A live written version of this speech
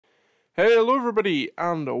Hey, hello everybody,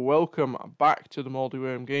 and welcome back to the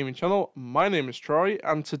MoldyWorm gaming channel. My name is Troy,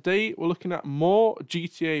 and today we're looking at more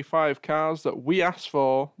GTA 5 cars that we asked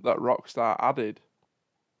for that Rockstar added.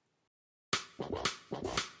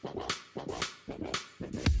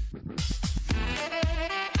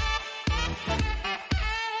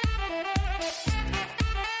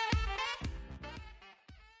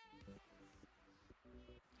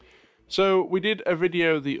 So we did a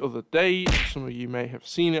video the other day. Some of you may have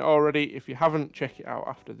seen it already. If you haven't, check it out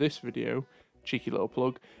after this video. Cheeky little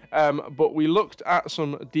plug. But we looked at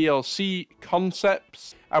some DLC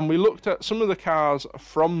concepts, and we looked at some of the cars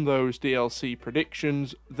from those DLC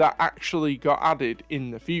predictions that actually got added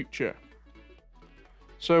in the future.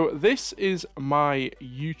 So this is my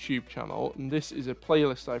YouTube channel, and this is a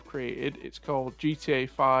playlist I've created. It's called GTA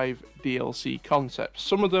 5 DLC Concepts.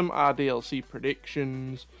 Some of them are DLC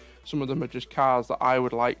predictions, some of them are just cars that I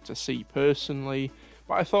would like to see personally,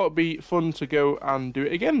 but I thought it'd be fun to go and do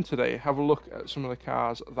it again today, have a look at some of the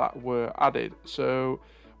cars that were added. So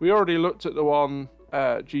we already looked at the one,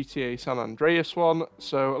 GTA San Andreas one,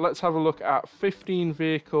 so let's have a look at 15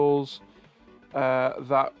 vehicles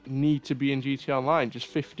that need to be in GTA Online, just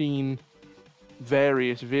 15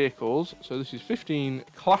 various vehicles. So this is 15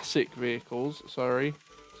 classic vehicles, sorry,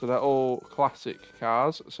 so they're all classic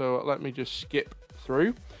cars. So let me just skip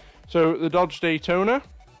through. So the Dodge Daytona,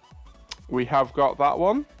 we have got that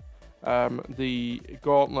one. The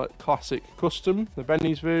Gauntlet Classic Custom, the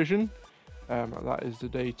Benny's version, that is the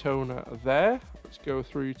Daytona there. Let's go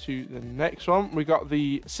through to the next one. We got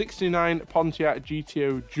the 69 Pontiac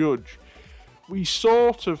GTO Judge. We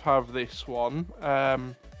sort of have this one.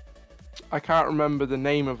 I can't remember the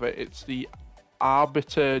name of it. It's the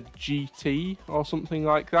Arbiter GT or something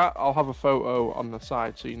like that. I'll have a photo on the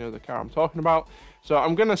side so you know the car I'm talking about. So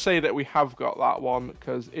I'm going to say that we have got that one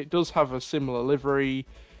because it does have a similar livery.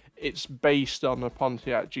 It's based on a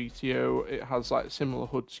Pontiac GTO. It has like similar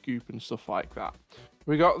hood scoop and stuff like that.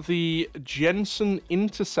 We got the Jensen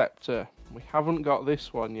Interceptor. We haven't got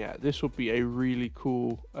this one yet. This would be a really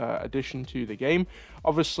cool addition to the game.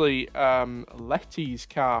 Obviously, Letty's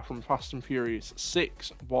car from Fast and Furious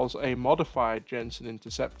 6 was a modified Jensen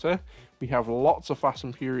Interceptor. We have lots of Fast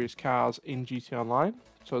and Furious cars in GTA Online,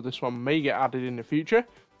 so this one may get added in the future,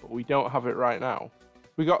 but we don't have it right now.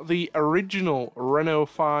 We got the original Renault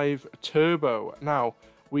 5 Turbo. Now,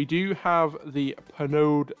 we do have the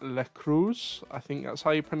Pinot Le Cruz, I think that's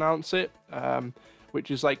how you pronounce it, which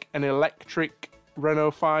is like an electric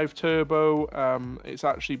Renault 5 Turbo. It's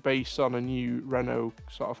actually based on a new Renault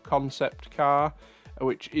sort of concept car,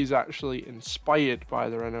 which is actually inspired by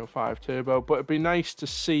the Renault 5 Turbo, but it'd be nice to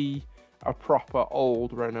see a proper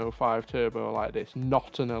old Renault 5 Turbo like this,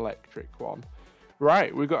 not an electric one.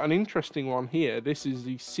 Right, we've got an interesting one here. This is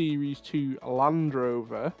the Series 2 Land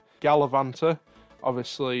Rover. Galavanta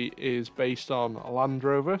obviously is based on a Land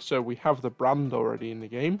Rover, so we have the brand already in the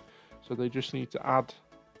game. So they just need to add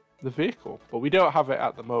the vehicle, but we don't have it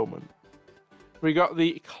at the moment. We got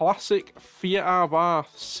the classic Fiat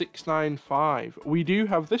Abarth 695. We do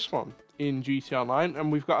have this one in GTA Online,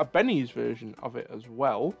 and we've got a Benny's version of it as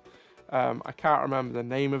well. I can't remember the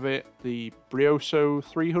name of it. The Brioso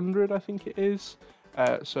 300, I think it is.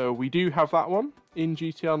 So we do have that one in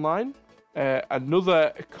GTA Online.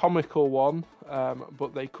 Another comical one,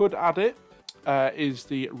 but they could add it, is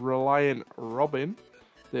the Reliant Robin,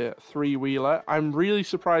 the three-wheeler. I'm really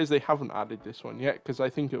surprised they haven't added this one yet, because I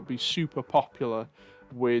think it would be super popular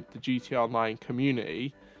with the GTA Online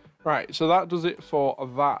community. Right, so that does it for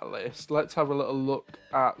that list. Let's have a little look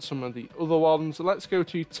at some of the other ones. Let's go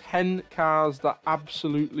to 10 cars that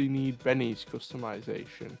absolutely need Benny's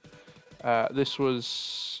customization. This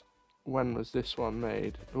was... when was this one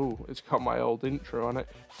made? Oh, it's got my old intro on it.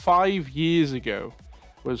 5 years ago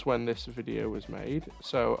was when this video was made.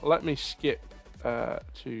 So let me skip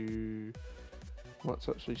to... let's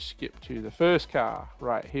actually skip to the first car.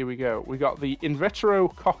 Right, here we go. We got the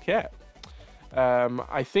Invetero Coquette.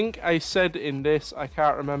 I think I said in this, I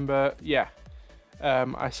can't remember, yeah,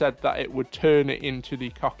 I said that it would turn it into the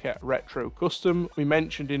Coquette Retro Custom. We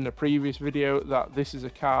mentioned in the previous video that this is a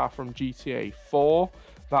car from GTA 4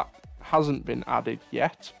 that hasn't been added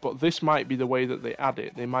yet, but this might be the way that they add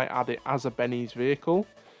it. They might add it as a Benny's vehicle.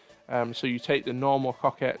 So you take the normal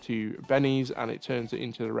Coquette to Benny's and it turns it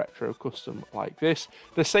into the Retro Custom like this.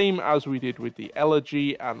 The same as we did with the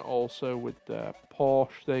Elegy and also with the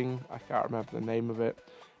Porsche thing. I can't remember the name of it.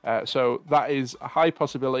 So that is a high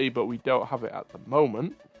possibility, but we don't have it at the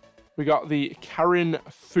moment. We got the Karin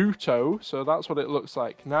Futo, so that's what it looks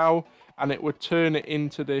like now. And it would turn it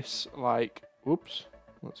into this, like, whoops,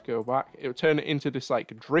 Let's go back. It would turn it into this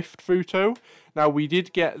like drift Futo. Now we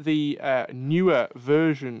did get the newer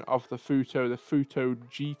version of the Futo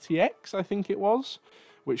GTX, I think it was,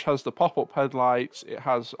 which has the pop-up headlights. It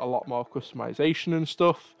has a lot more customization and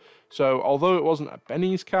stuff. So although it wasn't a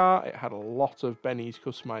Benny's car, it had a lot of Benny's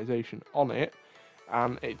customization on it,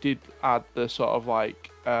 and it did add the sort of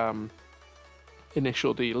like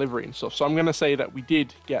initial delivery and stuff. So I'm going to say that we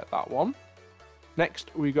did get that one.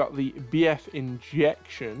 Next, we got the BF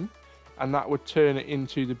Injection, and that would turn it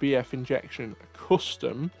into the BF Injection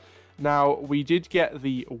Custom. Now, we did get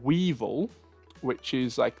the Weevil, which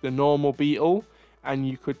is like the normal Beetle, and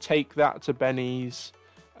you could take that to Benny's,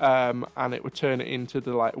 and it would turn it into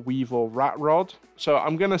the like Weevil Rat Rod. So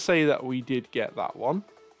I'm going to say that we did get that one.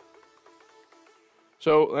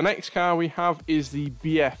 So the next car we have is the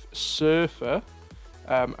BF Surfer,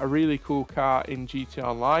 a really cool car in GT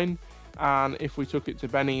Online. And if we took it to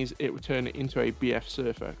Benny's, it would turn it into a BF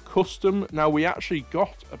Surfer Custom. Now, we actually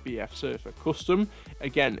got a BF Surfer Custom.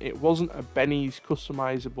 Again, it wasn't a Benny's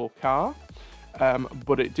customizable car,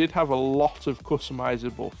 but it did have a lot of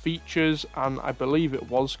customizable features, and I believe it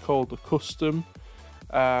was called the Custom,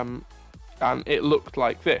 and it looked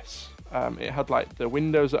like this. It had like the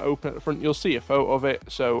windows that open at the front. You'll see a photo of it,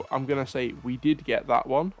 so I'm going to say we did get that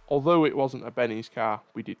one. Although it wasn't a Benny's car,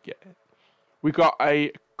 we did get it. We got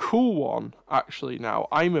a cool one, actually. Now,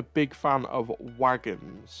 I'm a big fan of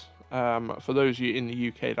wagons. For those of you in the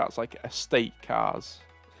UK, that's like estate cars.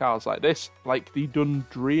 Cars like this, like the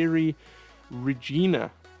Dundreary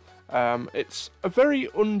Regina. It's a very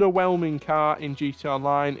underwhelming car in GT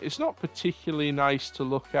Online. It's not particularly nice to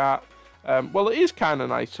look at. Well, it is kind of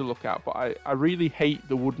nice to look at, but I really hate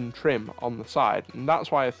the wooden trim on the side, and that's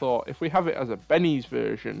why I thought if we have it as a Benny's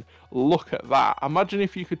version, look at that. Imagine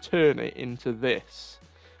if you could turn it into this.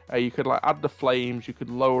 You could like add the flames, you could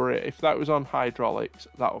lower it. If that was on hydraulics,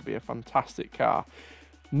 that would be a fantastic car.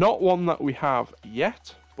 Not one that we have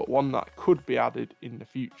yet, but one that could be added in the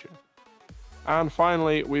future. And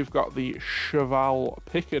finally, we've got the Cheval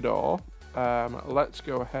Picador. Let's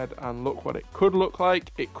go ahead and look what it could look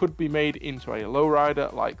like. It could be made into a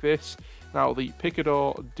lowrider like this. Now, the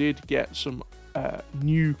Picador did get some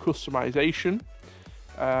new customization.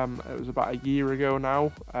 It was about a year ago now,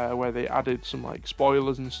 where they added some like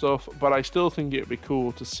spoilers and stuff, but I still think it would be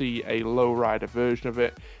cool to see a lowrider version of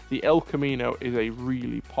it. The El Camino is a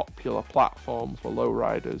really popular platform for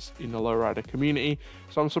lowriders in the lowrider community,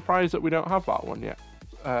 so I'm surprised that we don't have that one yet.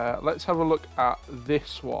 Let's have a look at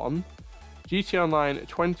this one. GT Online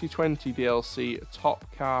 2020 DLC Top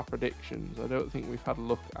Car Predictions. I don't think we've had a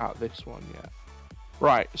look at this one yet.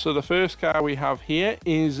 Right, so the first car we have here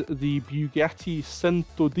is the Bugatti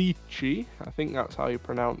Centodieci. I think that's how you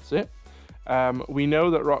pronounce it. We know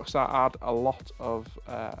that Rockstar add a lot of,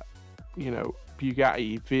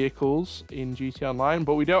 Bugatti vehicles in GT Online,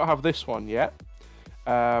 but we don't have this one yet.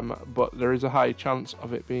 But there is a high chance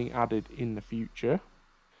of it being added in the future.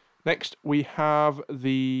 Next, we have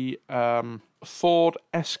the Ford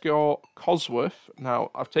Escort Cosworth.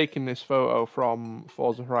 Now, I've taken this photo from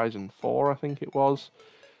Forza Horizon 4, I think it was.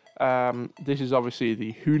 This is obviously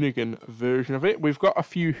the Hoonigan version of it. We've got a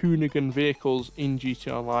few Hoonigan vehicles in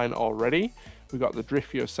GT Online already. We've got the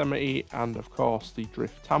Drift Yosemite and, of course, the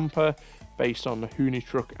Drift Tampa, based on the Hoonie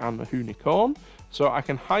Truck and the Hoonicorn. So I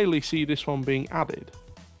can highly see this one being added.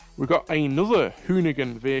 We've got another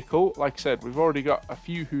Hoonigan vehicle. Like I said, we've already got a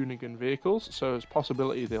few Hoonigan vehicles, so there's a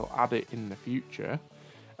possibility they'll add it in the future.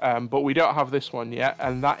 But we don't have this one yet,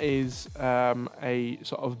 and that is a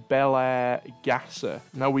sort of Bel Air Gasser.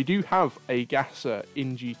 Now, we do have a Gasser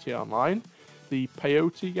in GT Online, the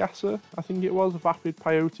Peyote Gasser, I think it was, Vapid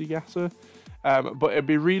Peyote Gasser. But it'd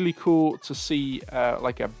be really cool to see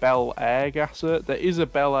like a Bel Air Gasser. There is a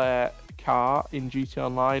Bel Air car in GT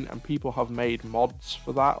Online, and people have made mods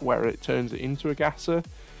for that where it turns it into a Gasser,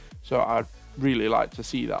 so I'd really like to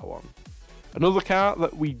see that one. Another car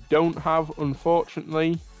that we don't have,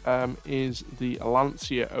 unfortunately, is the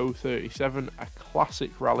Lancia 037, a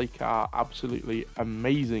classic rally car, absolutely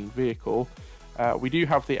amazing vehicle. We do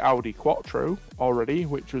have the Audi Quattro already,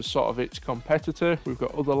 which was sort of its competitor. We've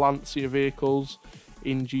got other Lancia vehicles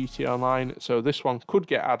in GT Online, so this one could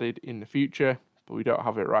get added in the future, but we don't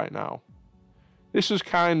have it right now. This is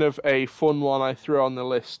kind of a fun one I threw on the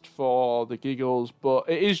list for the giggles, but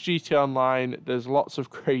it is GT Online. There's lots of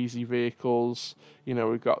crazy vehicles. You know,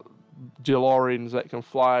 we've got DeLoreans that can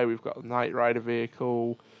fly. We've got a Knight Rider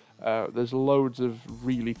vehicle. There's loads of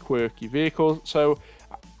really quirky vehicles. So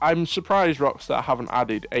I'm surprised Rockstar haven't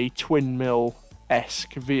added a twin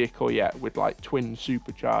mill-esque vehicle yet with like twin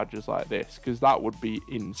superchargers like this, because that would be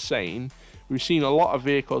insane. We've seen a lot of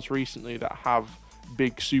vehicles recently that have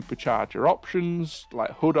big supercharger options,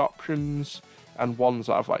 like hood options, and ones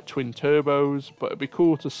that have like twin turbos. But it'd be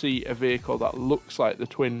cool to see a vehicle that looks like the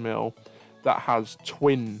twin mill that has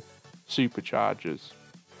twin superchargers.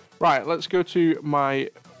 Right, let's go to my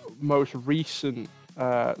most recent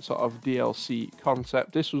sort of DLC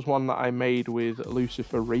concept. This was one that I made with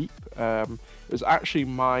Lucifer Reap. It was actually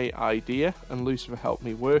my idea and Lucifer helped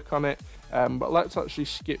me work on it. But let's actually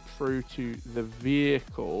skip through to the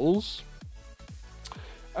vehicles.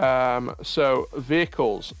 So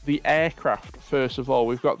vehicles, the aircraft first of all.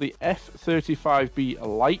 We've got the F-35B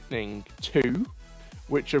Lightning II,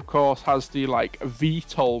 which of course has the like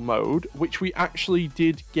VTOL mode, which we actually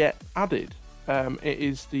did get added. It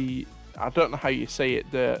is the, I don't know how you say it,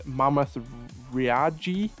 the Mammoth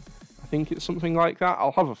Riagi. I think it's something like that.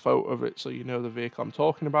 I'll have a photo of it so you know the vehicle I'm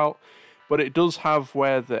talking about. But it does have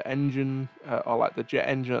where the engine, or like the jet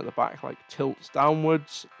engine at the back, like tilts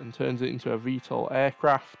downwards and turns it into a VTOL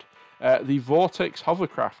aircraft. The Vortex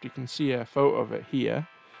hovercraft, you can see a photo of it here.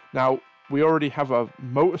 Now, we already have a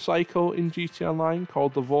motorcycle in GT Online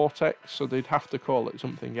called the Vortex, so they'd have to call it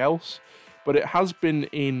something else. But it has been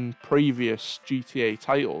in previous GTA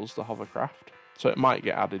titles, the hovercraft, so it might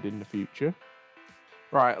get added in the future.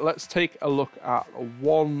 Right, let's take a look at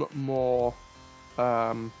one more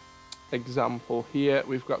example here.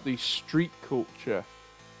 We've got the Street Culture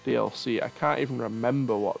DLC. I can't even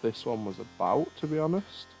remember what this one was about, to be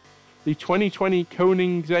honest. The 2020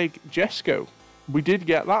 Koenigsegg Jesko. We did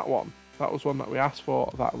get that one. That was one that we asked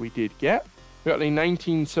for that we did get. We got the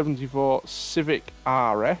 1974 Civic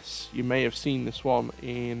RS. You may have seen this one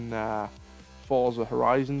in Forza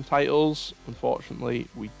Horizon titles. Unfortunately,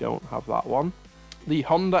 we don't have that one. The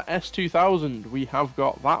Honda S2000, we have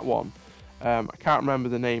got that one. I can't remember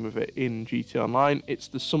the name of it in GT Online. It's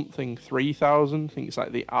the something 3000. I think it's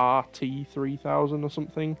like the RT 3000 or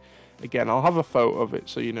something. Again, I'll have a photo of it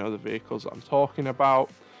so you know the vehicles that I'm talking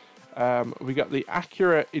about. We got the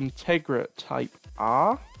Acura Integra Type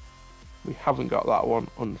R. We haven't got that one,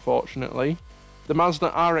 unfortunately. The Mazda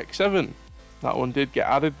RX-7. That one did get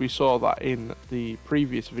added. We saw that in the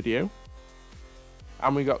previous video.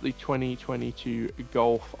 And we got the 2022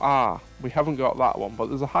 Golf R. We haven't got that one, but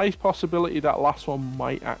there's a high possibility that last one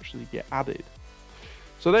might actually get added.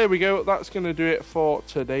 So there we go, that's going to do it for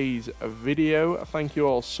today's video. Thank you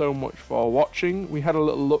all so much for watching. We had a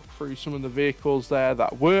little look through some of the vehicles there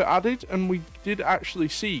that were added, and we did actually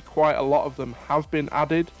see quite a lot of them have been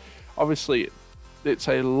added. Obviously, it's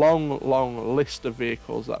a long list of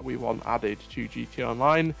vehicles that we want added to GT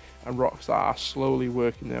Online, and Rockstar are slowly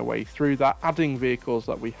working their way through that, adding vehicles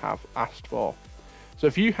that we have asked for. So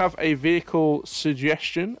if you have a vehicle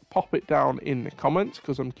suggestion, pop it down in the comments,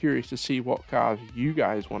 because I'm curious to see what cars you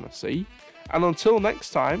guys want to see. And until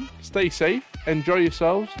next time, stay safe, enjoy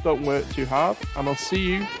yourselves, don't work too hard, and I'll see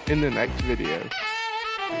you in the next video.